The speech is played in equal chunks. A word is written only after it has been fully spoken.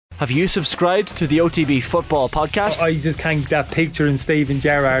Have you subscribed to the OTB Football Podcast? I just can't get that picture in Steven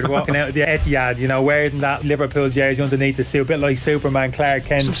Gerrard walking out of the Etihad, you know, wearing that Liverpool jersey underneath the suit, a bit like Superman Clark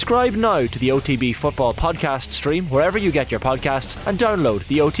Kent. Subscribe now to the OTB Football Podcast stream wherever you get your podcasts and download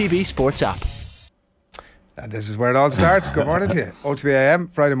the OTB Sports app. And this is where it all starts. Good morning to you. OTB AM,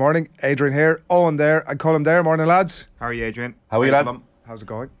 Friday morning. Adrian here, Owen there, and Colm there. Morning, lads. How are you, Adrian? How are you, lads? How's it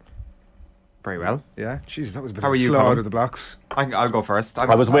going? Very well. Yeah, Jesus, that was a bit How of are a you, slow Colm? out of the blocks. I'll go first.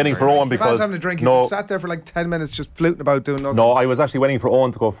 I was waiting for Owen Man's because having a drink. He sat there for like 10 minutes just fluting about doing nothing. No, I was actually waiting for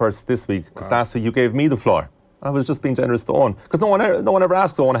Owen to go first this week because last week you gave me the floor. I was just being generous to Owen because no one ever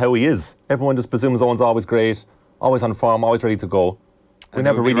asks Owen how he is. Everyone just presumes Owen's always great, always on form, always ready to go. We And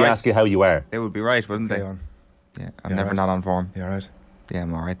never they would be really right. ask you how you are. They would be right, wouldn't Okay, they? on. Yeah, I'm Yeah, never right. not on form. You all right? Yeah,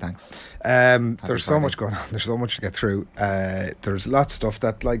 I'm all right, thanks. There's so Friday. much going on. There's so much to get through. There's lots of stuff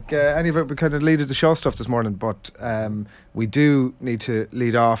that, like, any of it we kind of leaded the show stuff this morning, but we do need to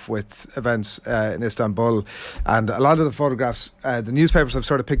lead off with events in Istanbul, and a lot of the photographs, the newspapers have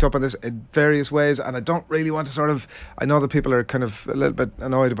sort of picked up on this in various ways, and I don't really want to sort of, I know that people are kind of a little bit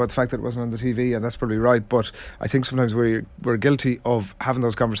annoyed about the fact that it wasn't on the TV, and that's probably right, but I think sometimes we're guilty of having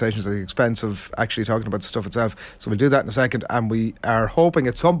those conversations at the expense of actually talking about the stuff itself. So we'll do that in a second, and we are hoping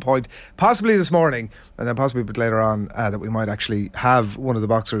at some point, possibly this morning and then possibly a bit later on, that we might actually have one of the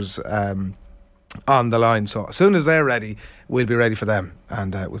boxers on the line. So as soon as they're ready, we'll be ready for them,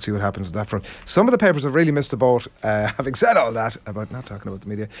 and we'll see what happens on that front. Some of the papers have really missed the boat, having said all that about not talking about the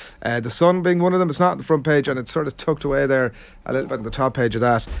media. The Sun being one of them. It's not on the front page, and it's sort of tucked away there a little bit on the top page of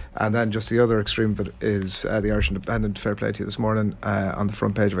that, and then just the other extreme of it is the Irish Independent. Fair play to you this morning on the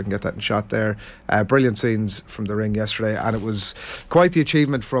front page, if I can get that in shot there. Brilliant scenes from the ring yesterday, and it was quite the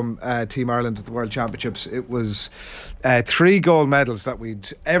achievement from Team Ireland at the World Championships. It was 3 gold medals that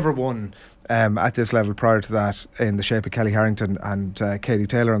we'd ever won at this level prior to that, in the shape of Kelly Harrington and Katie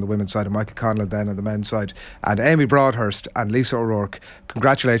Taylor on the women's side, and Michael Conlon then on the men's side, and Amy Broadhurst and Lisa O'Rourke.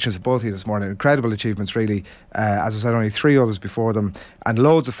 Congratulations to both of you this morning. Incredible achievements, really. As I said, only 3 others before them, and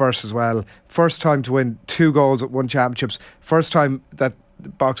loads of firsts as well. First time to win 2 golds at 1 championships. First time that the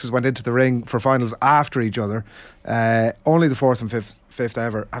boxers went into the ring for finals after each other. Only the 4th and 5th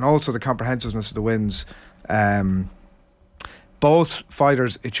ever, and also the comprehensiveness of the wins. Both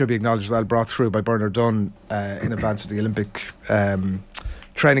fighters, it should be acknowledged, well brought through by Bernard Dunn in advance of the Olympic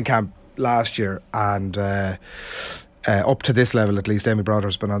training camp last year, and up to this level at least. Amy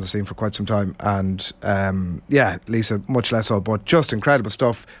Broadhurst has been on the scene for quite some time, and Lisa much less so, but just incredible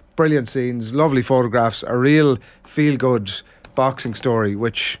stuff. Brilliant scenes, lovely photographs, a real feel-good boxing story,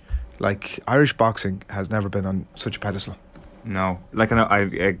 which, like, Irish boxing has never been on such a pedestal. No, like, I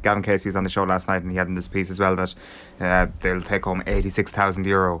know, Gavin Casey was on the show last night, and he had in this piece as well that they'll take home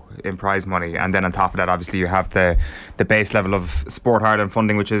 €86,000 in prize money, and then on top of that, obviously, you have the base level of Sport Ireland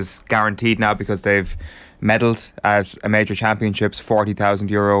funding, which is guaranteed now because they've medalled at a major championships,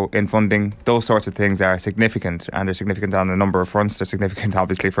 €40,000 in funding. Those sorts of things are significant, and they're significant on a number of fronts. They're significant,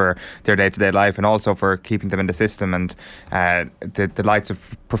 obviously, for their day-to-day life, and also for keeping them in the system, and the lights of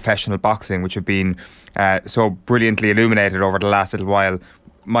professional boxing, which have been so brilliantly illuminated over the last little while,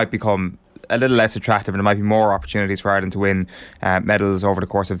 might become a little less attractive, and there might be more opportunities for Ireland to win medals over the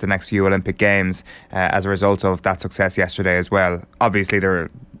course of the next few Olympic Games as a result of that success yesterday as well. Obviously, the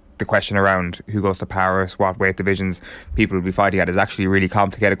question around who goes to Paris, what weight divisions people will be fighting at, is actually a really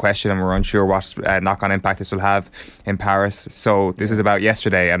complicated question, and we're unsure what knock-on impact this will have in Paris. So this is about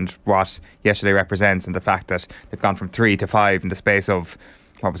yesterday and what yesterday represents, and the fact that they've gone from 3 to 5 in the space of,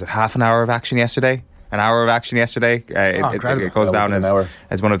 what was it, half an hour of action yesterday? An hour of action yesterday. It goes down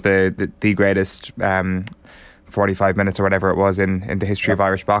as one of the greatest 45 minutes or whatever it was in the history of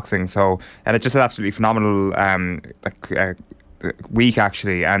Irish boxing. So, and it's just an absolutely phenomenal week,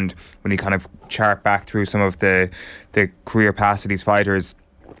 actually. And when you kind of chart back through some of the career paths of these fighters,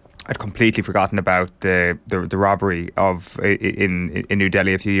 I'd completely forgotten about the robbery of in New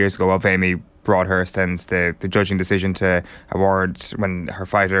Delhi a few years ago of Amy Broadhurst, and the judging decision to award, when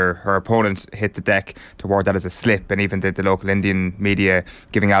her opponent hit the deck, to award that as a slip, and even the local Indian media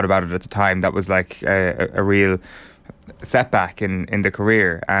giving out about it at the time. That was like a real setback in the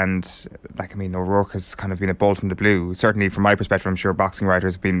career. And, like, I mean, O'Rourke has kind of been a bolt from the blue. Certainly from my perspective, I'm sure boxing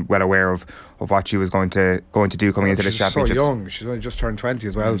writers have been well aware of what she was going to do coming into this championship. She's so young. She's only just turned 20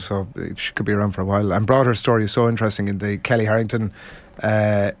 as well, so she could be around for a while. And Broadhurst's story is so interesting in the Kelly Harrington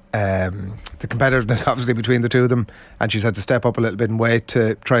the competitiveness obviously between the two of them, and she's had to step up a little bit in weight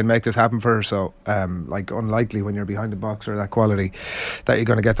to try and make this happen for her. So like unlikely when you're behind a boxer of that quality that you're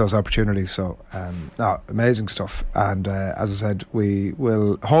going to get those opportunities. So amazing stuff. And as I said, we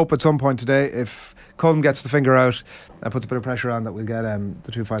will hope at some point today, if Culm gets the finger out and puts a bit of pressure on, that we'll get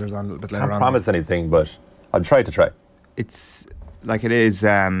the two fighters on a little bit later on. Can't promise anything, but I'll try. It's like it is.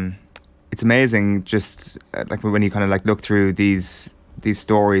 It's amazing, just like when you kind of like look through these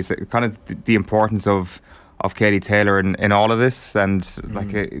stories, kind of the importance of Katie Taylor in all of this, and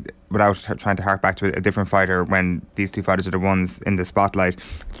like without trying to hark back to a different fighter, when these two fighters are the ones in the spotlight.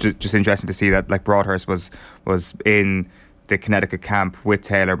 Just interesting to see that like Broadhurst was in the Connecticut camp with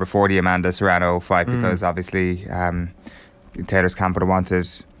Taylor before the Amanda Serrano fight, because obviously Taylor's camp would have wanted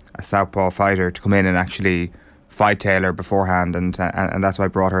a southpaw fighter to come in and actually fight Taylor beforehand, and that's why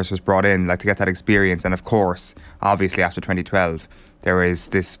Broadhurst was brought in, like to get that experience. And of course, obviously after 2012, there is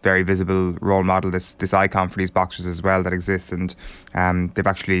this very visible role model, this icon for these boxers as well that exists, and they've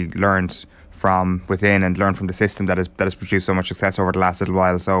actually learned from within and learned from the system that has produced so much success over the last little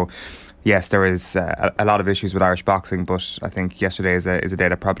while. So yes, there is a lot of issues with Irish boxing, but I think yesterday is a day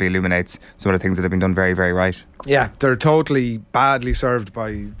that probably illuminates some of the things that have been done very, very right. Yeah, they're totally badly served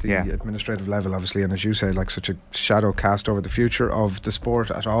by the administrative level, obviously, and as you say, like such a shadow cast over the future of the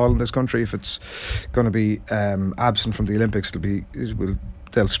sport at all in this country. If it's going to be absent from the Olympics,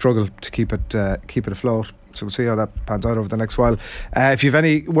 they'll struggle to keep it afloat. So we'll see how that pans out over the next while. If you have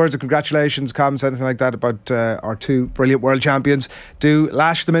any words of congratulations, comments, anything like that about our two brilliant world champions, do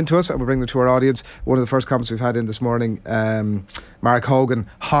lash them into us and we'll bring them to our audience. One of the first comments we've had in this morning, Mark Hogan,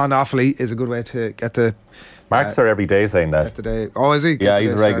 Han Offaly is a good way to get the... Mark's there every day saying that. Oh, is he? Yeah,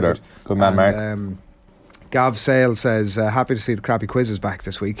 he's a regular. Good man, Mark. Gav Sale says, happy to see the crappy quizzes back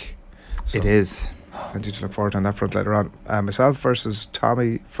this week. So it is. Plenty to look forward to on that front later on. Myself versus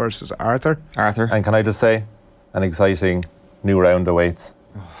Tommy versus Arthur. And can I just say, an exciting new round awaits.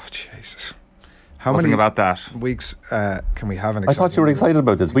 Oh, Jesus. How many about that weeks can we have an exciting... I thought you were excited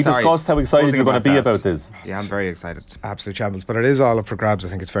about this. We discussed how excited you're going to be about this. Yeah, I'm very excited. Absolute shambles. But it is all up for grabs, I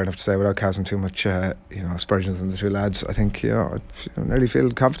think it's fair enough to say, without casting too much aspersions on the two lads. I think, I nearly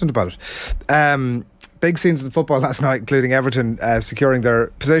feel confident about it. Big scenes in the football last night, including Everton securing their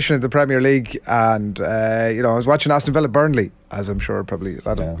position in the Premier League, and I was watching Aston Villa Burnley, as I'm sure probably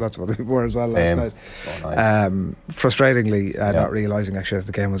lots of other people were as well. Same. Last night. So nice. Frustratingly, not realising actually that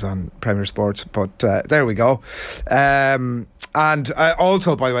the game was on Premier Sports, but there we go. And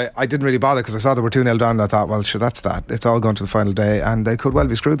also, by the way, I didn't really bother because I saw they were 2-0 down and I thought, well, sure, that's that. It's all gone to the final day and they could well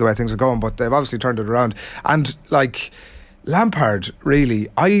be screwed the way things are going, but they've obviously turned it around. And like Lampard, really,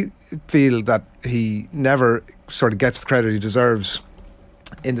 I feel that he never sort of gets the credit he deserves,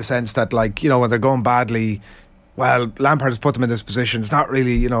 in the sense that, like, when they're going badly, well, Lampard has put them in this position. It's not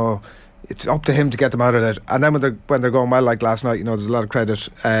really, it's up to him to get them out of it. And then when they're going well, like last night, there's a lot of credit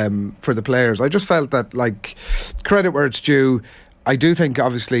for the players. I just felt that, like, credit where it's due. I do think,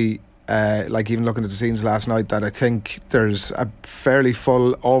 obviously, like even looking at the scenes last night, that I think there's a fairly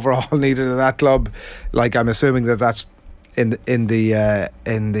full overhaul needed in that club. Like, I'm assuming that's in the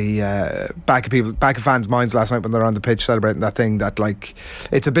back of fans' minds last night when they're on the pitch celebrating that thing, that like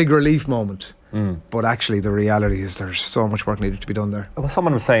it's a big relief moment. But actually the reality is there's so much work needed to be done there. Well,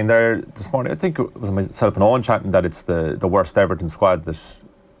 someone was saying there this morning, I think it was myself and Owen chatting, that it's the worst Everton squad that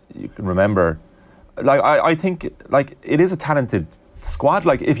you can remember. Like I think like it is a talented squad.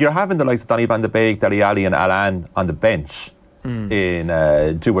 Like if you're having the likes of Donny van de Beek, Dele Alli and Alan on the bench in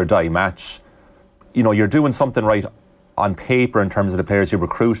a do or die match, you're doing something right on paper in terms of the players you're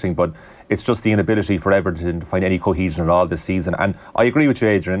recruiting, but it's just the inability for Everton to find any cohesion at all this season. And I agree with you,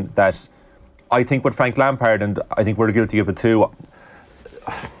 Adrian, that I think with Frank Lampard, and I think we're guilty of it too,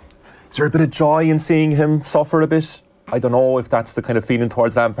 is there a bit of joy in seeing him suffer a bit? I don't know if that's the kind of feeling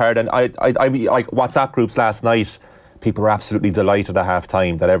towards Lampard. And I like WhatsApp groups last night, people were absolutely delighted at half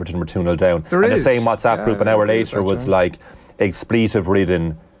time that Everton were 2-0 down. The same WhatsApp group an hour later was like expletive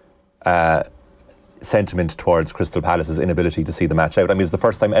ridden sentiment towards Crystal Palace's inability to see the match out. I mean, it's the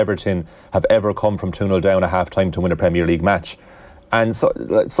first time Everton have ever come from 2-0 down at half time to win a Premier League match. And so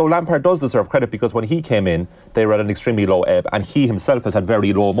Lampard does deserve credit, because when he came in, they were at an extremely low ebb, and he himself has had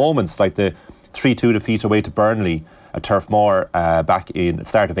very low moments, like the 3-2 defeat away to Burnley at Turf Moor back in the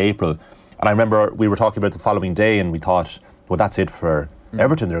start of April. And I remember we were talking about the following day and we thought, well, that's it for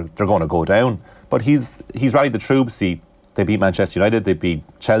Everton, they're going to go down. But he's rallied the troops. They beat Manchester United, they beat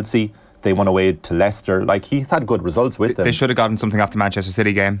Chelsea, They won away to Leicester. Like, he's had good results with them. They should have gotten something off the Manchester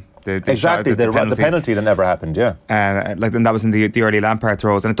City game. Exactly, the penalty that never happened, yeah. And that was in the early Lampard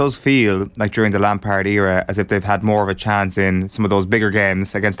throws. And it does feel like during the Lampard era as if they've had more of a chance in some of those bigger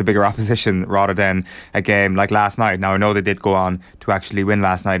games against the bigger opposition rather than a game like last night. Now, I know they did go on to actually win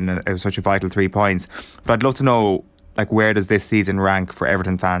last night, and it was such a vital 3 points. But I'd love to know, like, where does this season rank for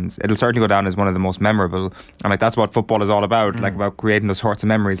Everton fans? It'll certainly go down as one of the most memorable, and like that's what football is all about, like about creating those sorts of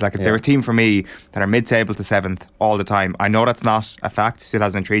memories. Like, if they're a team for me that are mid-table to 7th all the time, I know that's not a fact.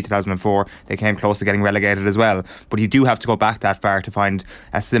 2003, 2004, they came close to getting relegated as well, but you do have to go back that far to find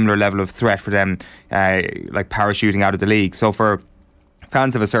a similar level of threat for them, like parachuting out of the league. So for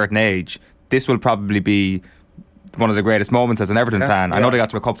fans of a certain age, this will probably be one of the greatest moments as an Everton fan. I know they got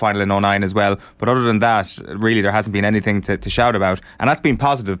to a cup final in 2009 as well, but other than that, really there hasn't been anything to shout about, and that's been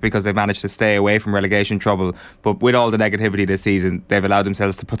positive because they've managed to stay away from relegation trouble. But with all the negativity this season, they've allowed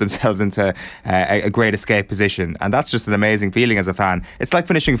themselves to put themselves into a great escape position, and that's just an amazing feeling as a fan. It's like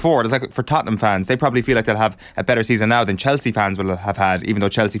finishing fourth. It's like for Tottenham fans, they probably feel like they'll have a better season now than Chelsea fans will have had, even though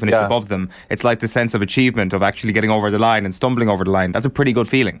Chelsea finished above them. It's like the sense of achievement of actually getting over the line and stumbling over the line. That's a pretty good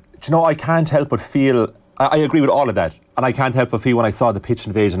feeling. Do you know, I can't help but feel, I agree with all of that, and I can't help but feel when I saw the pitch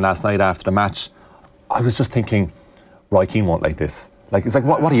invasion last night after the match, I was just thinking, Roy Keane won't like this. Like, it's like,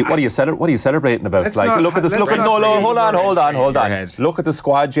 what are you celebrating about? Like, look at this. Hold on. Look at the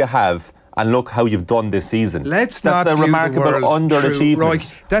squad you have, and look how you've done this season. That's a remarkable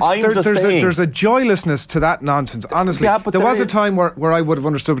underachievement. There's a joylessness to that nonsense. Honestly, there was a time where I would have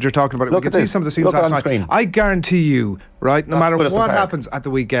understood what you're talking about. We could see some of the scenes last night. Screen. I guarantee you, right, no matter what happens at the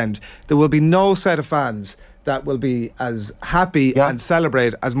weekend, there will be no set of fans that will be as happy and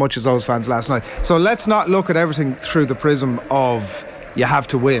celebrate as much as those fans last night. So let's not look at everything through the prism of you have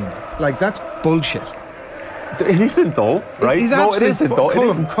to win. Like, that's bullshit. It isn't though, right? It isn't though.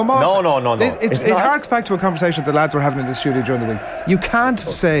 Come on. No. It harks back to a conversation the lads were having in the studio during the week. You can't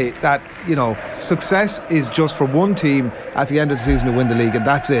say that, success is just for one team at the end of the season to win the league and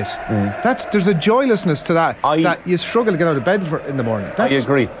that's it. There's a joylessness to that that you struggle to get out of bed for in the morning. I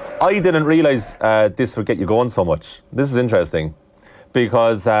agree. I didn't realise this would get you going so much. This is interesting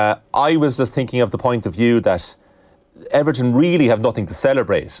because I was just thinking of the point of view that Everton really have nothing to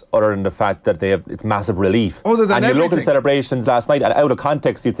celebrate other than the fact that it's massive relief. Other than and you look at the celebrations last night, and out of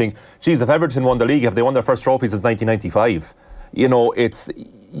context, you think, geez, if Everton won the league, have they won their first trophy since 1995?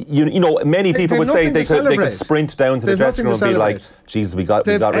 Many people would say they could sprint down to the dressing room and be like, geez, we got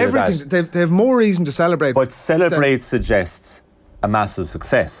rid of that. They have more reason to celebrate. But celebrate suggests a massive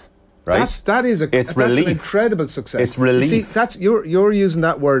success. Right? That's an incredible success. It's relief. You see, you're using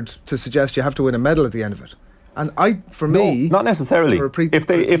that word to suggest you have to win a medal at the end of it. And not necessarily.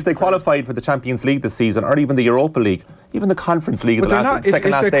 If they qualified for the Champions League this season, or even the Europa League, even the Conference League,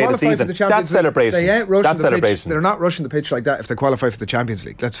 second last day of the season, that's celebration. They ain't rushing the pitch. They're not rushing the pitch like that if they qualify for the Champions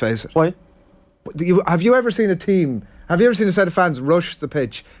League. Let's face it. Why? Have you ever seen a set of fans rush the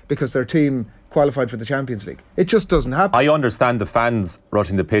pitch because their team qualified for the Champions League? It just doesn't happen. I understand the fans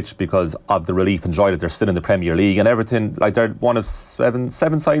rushing the pitch because of the relief and joy that they're still in the Premier League and everything. Like, they're one of seven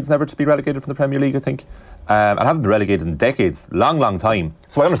sides never to be relegated from the Premier League, I think. And haven't been relegated in decades, long time.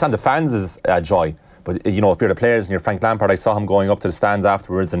 So I understand the fans' joy. But if you're the players and you're Frank Lampard, I saw him going up to the stands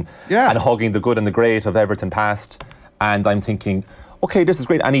afterwards and hugging the good and the great of Everton past. And I'm thinking, okay, this is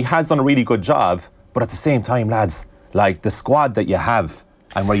great. And he has done a really good job. But at the same time, lads, like the squad that you have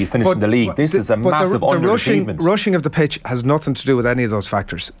and where you finish in the league, this is a massive underachievement. Rushing of the pitch has nothing to do with any of those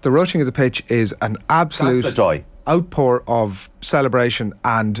factors. The rushing of the pitch is an absolute outpour of celebration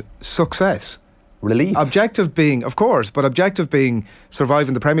and success. Relief. Objective being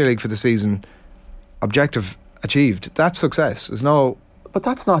surviving the Premier League for the season. Objective achieved. That's success. But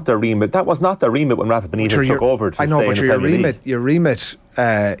that's not their remit. That was not their remit when Rafa Benitez took over to stay in the Premier League. Your remit.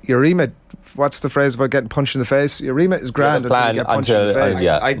 What's the phrase about getting punched in the face? Your remit is grand until you get punched in the face.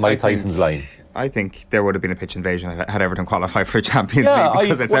 Mike Tyson's line. I think there would have been a pitch invasion had Everton qualified for a Champions League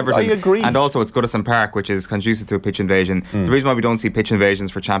because it's Everton. I agree. And also it's Goodison Park, which is conducive to a pitch invasion. The reason why we don't see pitch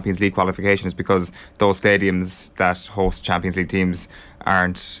invasions for Champions League qualification is because those stadiums that host Champions League teams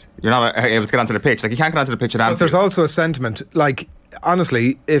you're not able to get onto the pitch. Like, you can't get onto the pitch at Anfield. But there's also a sentiment, like,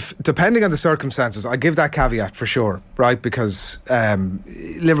 honestly, if depending on the circumstances, I give that caveat for sure, right? Because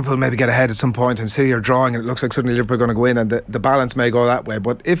Liverpool maybe get ahead at some point and City are drawing and it looks like suddenly Liverpool are going to go in and the balance may go that way.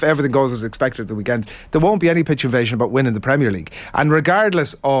 But if everything goes as expected at the weekend, there won't be any pitch invasion about winning the Premier League. And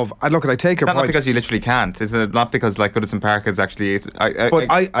regardless of, I take your point. It's not because you literally can't. Is it not because like Goodison Park is actually? Is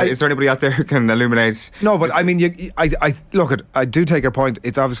there anybody out there who can illuminate? No, but I mean, I do take your point.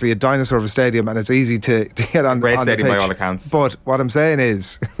 It's obviously a dinosaur of a stadium and it's easy to get on great on stadium the pitch. by all accounts. But what what I'm saying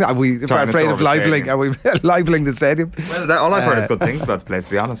is, are we afraid of libeling? Are we libeling the stadium? Well, all I've heard is good things about the place,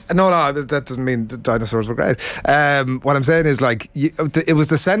 to be honest. No, that doesn't mean the dinosaurs were great. What I'm saying is, like, it was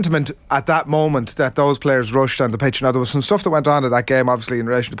the sentiment at that moment that those players rushed on the pitch. Now, there was some stuff that went on in that game, obviously, in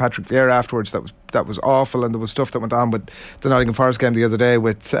relation to Patrick Vieira afterwards, that was awful, and there was stuff that went on with the Nottingham Forest game the other day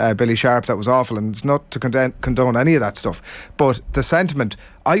with Billy Sharp that was awful, and it's not to condone any of that stuff. But the sentiment,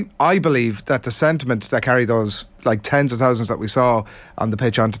 I believe that the sentiment that carried those like tens of thousands that we saw on the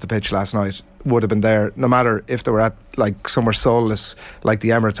pitch onto the pitch last night would have been there, no matter if they were at like somewhere soulless like the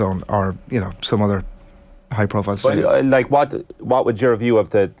Emirates Zone or, you know, some other high profile stadium. Well, like what would your view of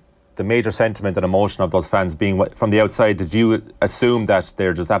the major sentiment and emotion of those fans being from the outside? Did you assume that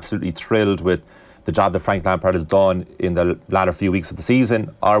they're just absolutely thrilled with the job that Frank Lampard has done in the latter few weeks of the season,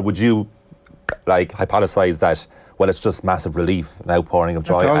 or would you like hypothesise that, well, it's just massive relief, an outpouring of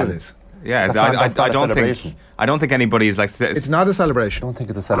joy? That's all it is. Yeah, I don't think anybody's like. It's not a celebration. I don't think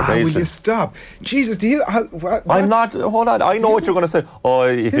it's a celebration. Will you stop? Jesus, do you? I'm not. Hold on. I know what you're going to say. Oh,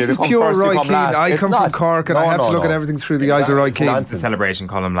 if this you is come pure first, Roy you come Keane. last. I come from Cork, and I have to look at everything through the eyes of Roy Keane. It's a celebration,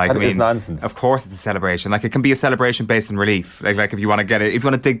 Colin. Like, I mean, it's nonsense. Of course, it's a celebration. Like, it can be a celebration based in relief. Like if you want to get it, if you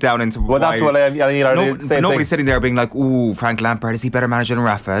want to dig down into. Well, that's what I mean. Nobody's sitting there being like, "Ooh, Frank Lampard, is he better manager than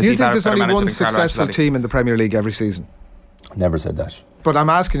Rafa?" Do you think there's only one successful team in the Premier League every season? Never said that. But I'm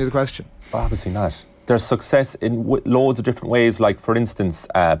asking you the question. Well, obviously not. There's success in loads of different ways. Like, for instance,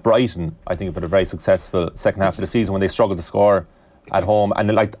 Brighton, I think, have had a very successful second half of the season when they struggled to score at home. And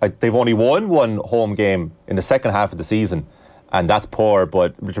they've only won one home game in the second half of the season, and that's poor.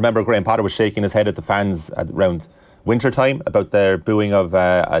 But remember, Graham Potter was shaking his head at the fans around winter time about their booing of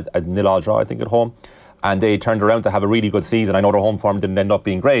a 0-0 draw, I think, at home. And they turned around to have a really good season. I know their home form didn't end up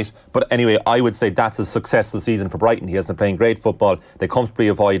being great, but anyway, I would say that's a successful season for Brighton. He has been playing great football. They comfortably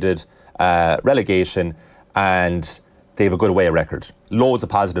avoided relegation, and they have a good away record. Loads of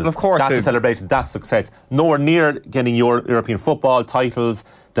positives. Of course, that's a celebration. That's success. Nowhere near getting European football titles,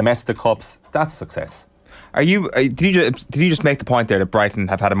 domestic cups. That's success. Are you? Did you just make the point there that Brighton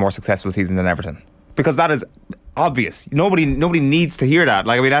have had a more successful season than Everton? Because that is obvious. Nobody needs to hear that.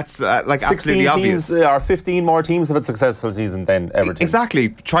 Like, I mean, that's like absolutely obvious. 16 teams, or 15 more teams have a successful season than Everton. Exactly.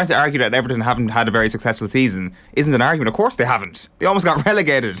 Trying to argue that Everton haven't had a very successful season isn't an argument. Of course they haven't. They almost got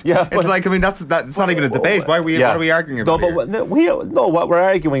relegated. Yeah, it's like, I mean, that's not even a debate. What are we arguing about? What we're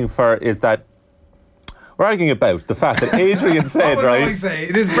arguing for is that we're arguing about the fact that Adrian said, what would right? Roy say?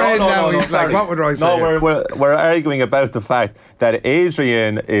 In his brain now, he's like, what would Roy say? No, we're arguing about the fact that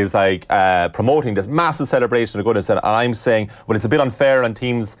Adrian is like promoting this massive celebration of goodness, and I'm saying, well, it's a bit unfair on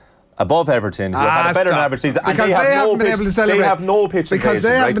teams above Everton who have had a better than average season, and because they haven't been able to celebrate. They have no pitch because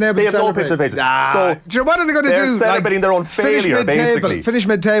they haven't been able to celebrate. They have no pitch invasion. So what are they going to do? They're celebrating their own failure, basically. Finish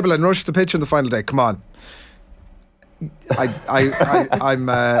mid-table and rush the pitch on the final day. Come on.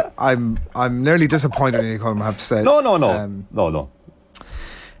 I'm nearly disappointed in you, Colin, I have to say. No.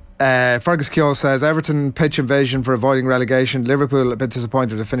 Fergus Keogh says Everton pitch invasion for avoiding relegation. Liverpool a bit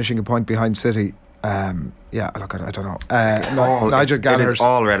disappointed at finishing a point behind City. Look, I don't know. Nigel Gallagher. It is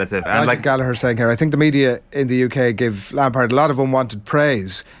all relative. And Nigel Gallagher saying here, I think the media in the UK give Lampard a lot of unwanted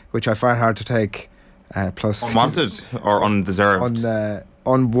praise, which I find hard to take. Plus unwanted or undeserved.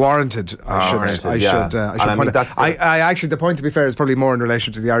 Unwarranted. I actually, the point, to be fair, is probably more in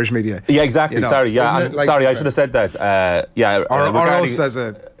relation to the Irish media. Yeah, exactly. You know, sorry. Yeah, like, sorry. I should have said that. Or us as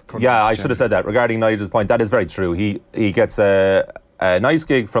a. Yeah, I should have said that. Regarding Nigel's point, that is very true. He gets a nice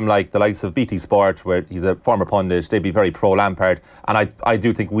gig from like the likes of BT Sport, where he's a former pundit. They'd be very pro Lampard, and I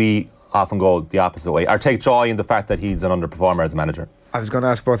do think we often go the opposite way, or take joy in the fact that he's an underperformer as a manager. I was going to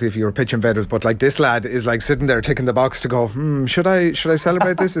ask both of you if you were pitch invaders, but like, this lad is like sitting there ticking the box to go, should I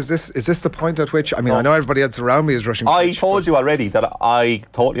celebrate this? Is this the point at which, I mean, I know everybody else around me is rushing to the pitch. I told you already that I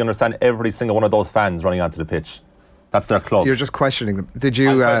totally understand every single one of those fans running onto the pitch. That's their club. You're just questioning them. Did you?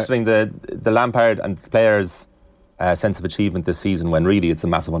 I'm questioning the Lampard and players' sense of achievement this season, when really it's a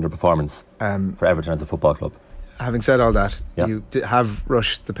massive underperformance for Everton as a football club. Having said all that, you have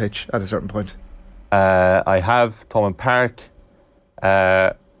rushed the pitch at a certain point. I have Thomond Park.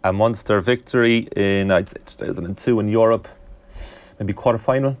 A Munster victory in 2002 in Europe, maybe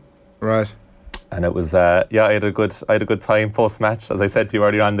quarter-final. Right. And it was I had a good time post-match, as I said to you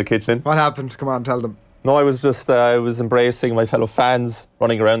earlier on in the kitchen. What happened? Come on, tell them. No, I was just I was embracing my fellow fans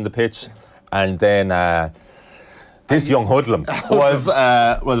running around the pitch, and then this young hoodlum was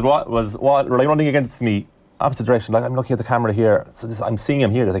running against me opposite direction. Like, I'm looking at the camera here, so I'm seeing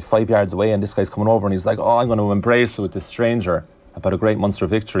him here. He's like 5 yards away, and this guy's coming over, and he's like, "Oh, I'm going to embrace with this stranger about a great Munster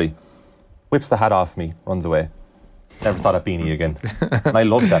victory." Whips the hat off me, runs away. Never saw that beanie again. And I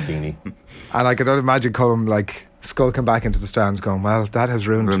loved that beanie. And I could imagine Colm like skulking back into the stands going, well, that has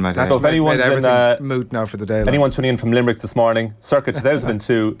ruined my day. that's So if made anyone's in, everything moot now for the day. Like. Anyone tuning in from Limerick this morning, circa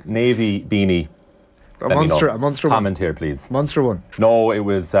 2002 Navy beanie. a Let me know. monster one. Comment here, please. Monster one. No, it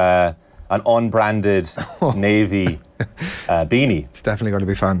was an unbranded Navy beanie. It's definitely going to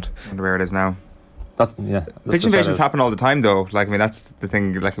be found. I wonder where it is now. That's Pitch invasions happen all the time, though. Like, I mean, that's the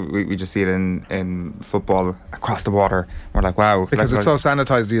thing. Like, we just see it in football across the water. We're like, wow. Because like, it's so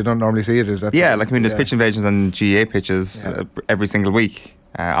sanitised, you don't normally see it. Is that? Yeah, like, I mean, there's pitch invasions on GA pitches every single week.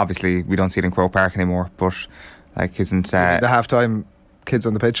 Obviously, we don't see it in Croke Park anymore, but, like, isn't... the half-time kids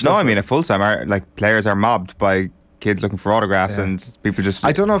on the pitch. No, I mean, at full time, like, players are mobbed by kids looking for autographs and people just...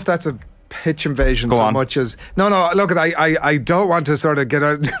 I don't know if that's a pitch invasion much as no look, I don't want to sort of get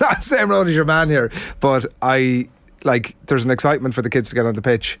on that same road as your man here, but I like there's an excitement for the kids to get on the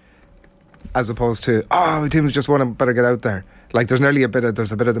pitch as opposed to the team's just won and better get out there. Like there's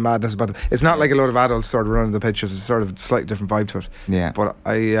a bit of the madness about them. It's not like a load of adults sort of running the pitches. It's sort of a slightly different vibe to it. Yeah, but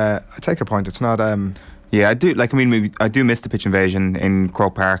I take your point. It's not yeah, I do. Like, I mean, I do miss the pitch invasion in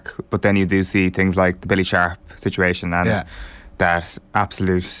Croke Park, but then you do see things like the Billy Sharp situation and that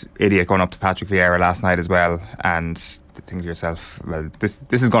absolute idiot going up to Patrick Vieira last night as well, and think to yourself, well, this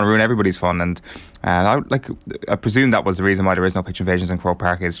is going to ruin everybody's fun. And I presume that was the reason why there is no pitch invasions in Croke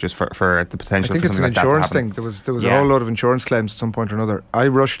Park, is just for the potential. I think for it's an like insurance thing. There was a whole lot of insurance claims at some point or another. I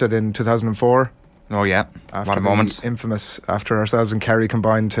rushed it in 2004. Oh yeah, after what a moment! Infamous, after ourselves and Kerry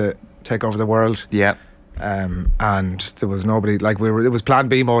combined to take over the world. Yeah. And there was nobody, like it was Plan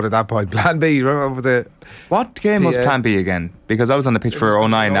B mode at that point. Plan B, you remember what game was Plan B again? Because I was on the pitch for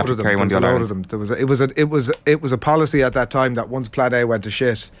 09 after Kerry won the All-Ireland. It was a policy at that time that once Plan A went to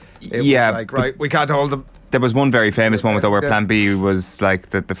shit, it was like, right, we can't hold them. There was one very famous moment though where Plan B was like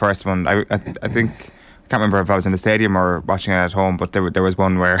the first one. I think, I can't remember if I was in the stadium or watching it at home, but there was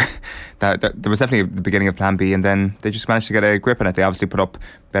one where there was definitely the beginning of Plan B, and then they just managed to get a grip on it. They obviously put up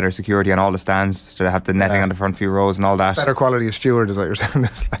better security on all the stands to have the netting on the front few rows and all that. Better quality of steward is what you're saying.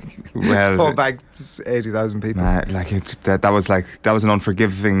 It's like, well, hold back 80,000 people. That was an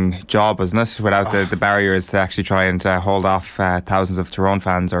unforgiving job, wasn't it? Without the barriers to actually try and hold off thousands of Tyrone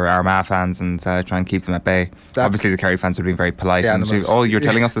fans or Armagh fans and try and keep them at bay. Obviously, the Kerry fans would be very polite. And you're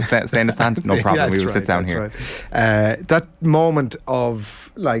telling us to stay in the stand? No problem. We will sit down here. Right. That moment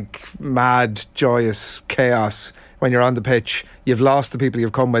of like mad, joyous chaos when you're on the pitch, you've lost the people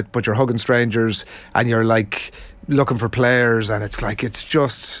you've come with, but you're hugging strangers and you're like looking for players, and it's like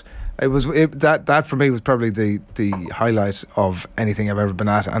that for me was probably the highlight of anything I've ever been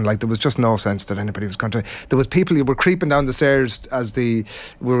at. And like there was just no sense that anybody was going to. There was people who were creeping down the stairs as we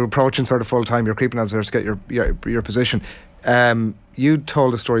were approaching sort of full time. You're creeping down the stairs to get your position. You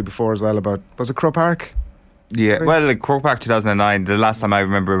told a story before as well about, was it Croke Park? Yeah, well, like Croke Park 2009, the last time I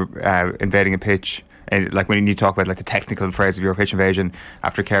remember invading a pitch, like when you talk about like the technical phrase of your pitch invasion,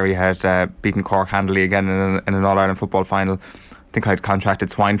 after Kerry had beaten Cork handily again in an All-Ireland football final. I think I'd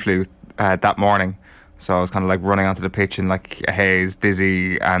contracted swine flu that morning, so I was kind of like running onto the pitch in like a haze,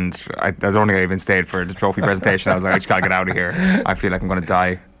 dizzy, and I don't think I even stayed for the trophy presentation. I was like, I just gotta get out of here. I feel like I'm going to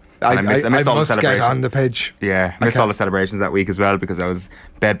die. I missed all the celebrations. Get on the pitch. Yeah, I missed all the celebrations that week as well because I was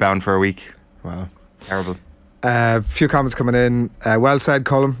bedbound for a week. Wow, terrible. Few comments coming in. Well said,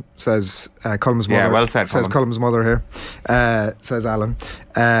 Colm, says Colm's mother. Yeah, well said, says Colm's mother here. Says Alan.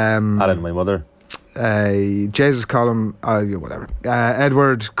 Alan, my mother. Jesus Colm, whatever.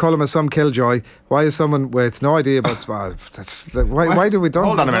 Edward, Colm is some killjoy. Why is someone with no idea about why do we don't?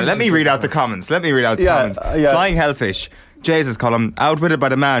 Hold on a minute. Let me read out the comments. Comments. Flying Hellfish. Jesus Colm, outwitted by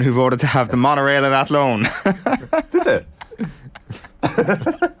the man who voted to have the monorail in Athlone. Did it?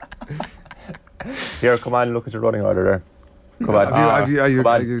 Here, come on, look at your running order there. Come on.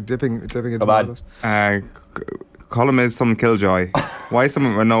 Are you dipping into all this? Colm is some killjoy. Why is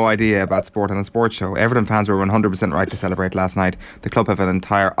someone with no idea about sport on a sports show? Everton fans were 100% right to celebrate last night. The club have an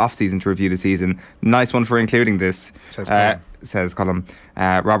entire off-season to review the season. Nice one for including this, says Colm.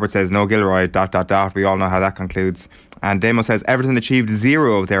 Robert says, no Gilroy, ... We all know how that concludes. And Damo says, Everton achieved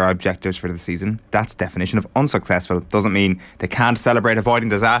 0 of their objectives for the season. That's definition of unsuccessful. Doesn't mean they can't celebrate avoiding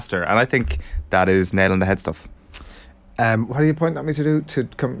disaster. And I think that is nail on the head stuff. What are you pointing at me to do? To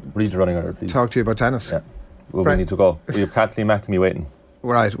come read the running order, please. Talk to you about tennis. Yeah. Well, we need to go. We have Kathleen McNamee waiting.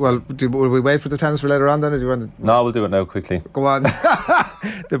 Right. Well, will we wait for the tennis for later on then, or do you want to? No, we'll do it now quickly. Go on.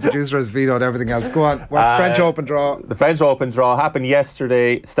 The producer has vetoed everything else. Go on. French Open draw. The French Open draw happened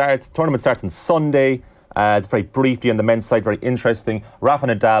yesterday. Tournament starts on Sunday. It's very briefly on the men's side, very interesting. Rafa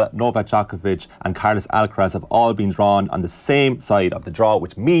Nadal, Novak Djokovic and Carlos Alcaraz have all been drawn on the same side of the draw,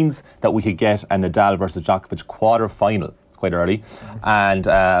 which means that we could get a Nadal versus Djokovic quarter-final. Quite early, and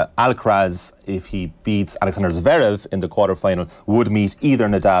Alcaraz, if he beats Alexander Zverev in the quarter-final, would meet either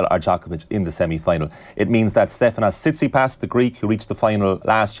Nadal or Djokovic in the semi-final. It means that Stefanos Tsitsipas, the Greek who reached the final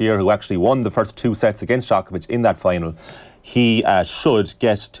last year, who actually won the first 2 sets against Djokovic in that final, he should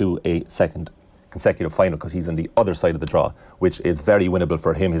get to a second consecutive final because he's on the other side of the draw, which is very winnable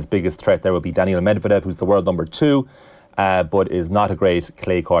for him. His biggest threat there would be Daniil Medvedev, who's the world number 2. But is not a great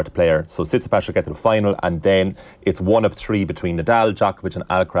clay court player. So Tsitsipas should get to the final, and then it's 1 of 3 between Nadal, Djokovic and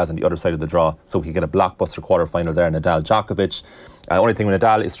Alcaraz on the other side of the draw. So we can get a blockbuster quarter-final there, Nadal, Djokovic. Only thing with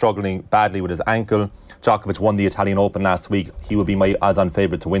Nadal is struggling badly with his ankle. Djokovic won the Italian Open last week. He would be my odds-on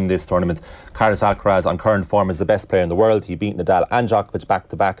favourite to win this tournament. Carlos Alcaraz, on current form, is the best player in the world. He beat Nadal and Djokovic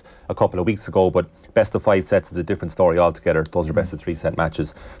back-to-back a couple of weeks ago, but best of 5 sets is a different story altogether. Those are best of 3 set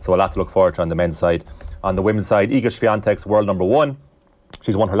matches. So a lot to look forward to on the men's side. On the women's side, Iga Swiatek's world number 1.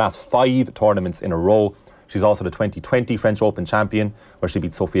 She's won her last 5 tournaments in a row. She's also the 2020 French Open champion, where she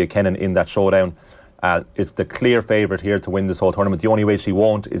beat Sophia Kenin in that showdown. It's the clear favourite here to win this whole tournament. The only way she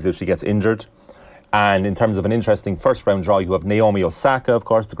won't is if she gets injured. And in terms of an interesting first round draw, you have Naomi Osaka, of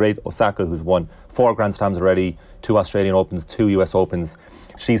course, the great Osaka, who's won 4 Grand Slams already, 2 Australian Opens, 2 US Opens.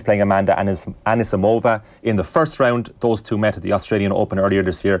 She's playing Amanda Anisimova in the first round. Those two met at the Australian Open earlier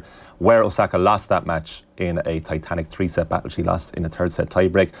this year, where Osaka lost that match in a titanic 3-set battle. She lost in a 3rd set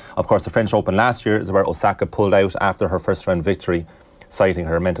tiebreak. Of course, the French Open last year is where Osaka pulled out after her first round victory, citing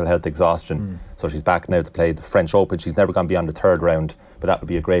her mental health exhaustion. So she's back now to play the French Open. She's never gone beyond the 3rd round, but that would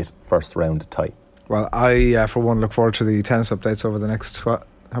be a great first round tie. Well, I, for one, look forward to the tennis updates over the next, how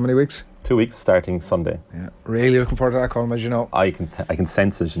many weeks? 2 weeks starting Sunday. Yeah, really looking forward to that, Colm, as you know. I can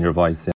sense it in your voice. Yeah.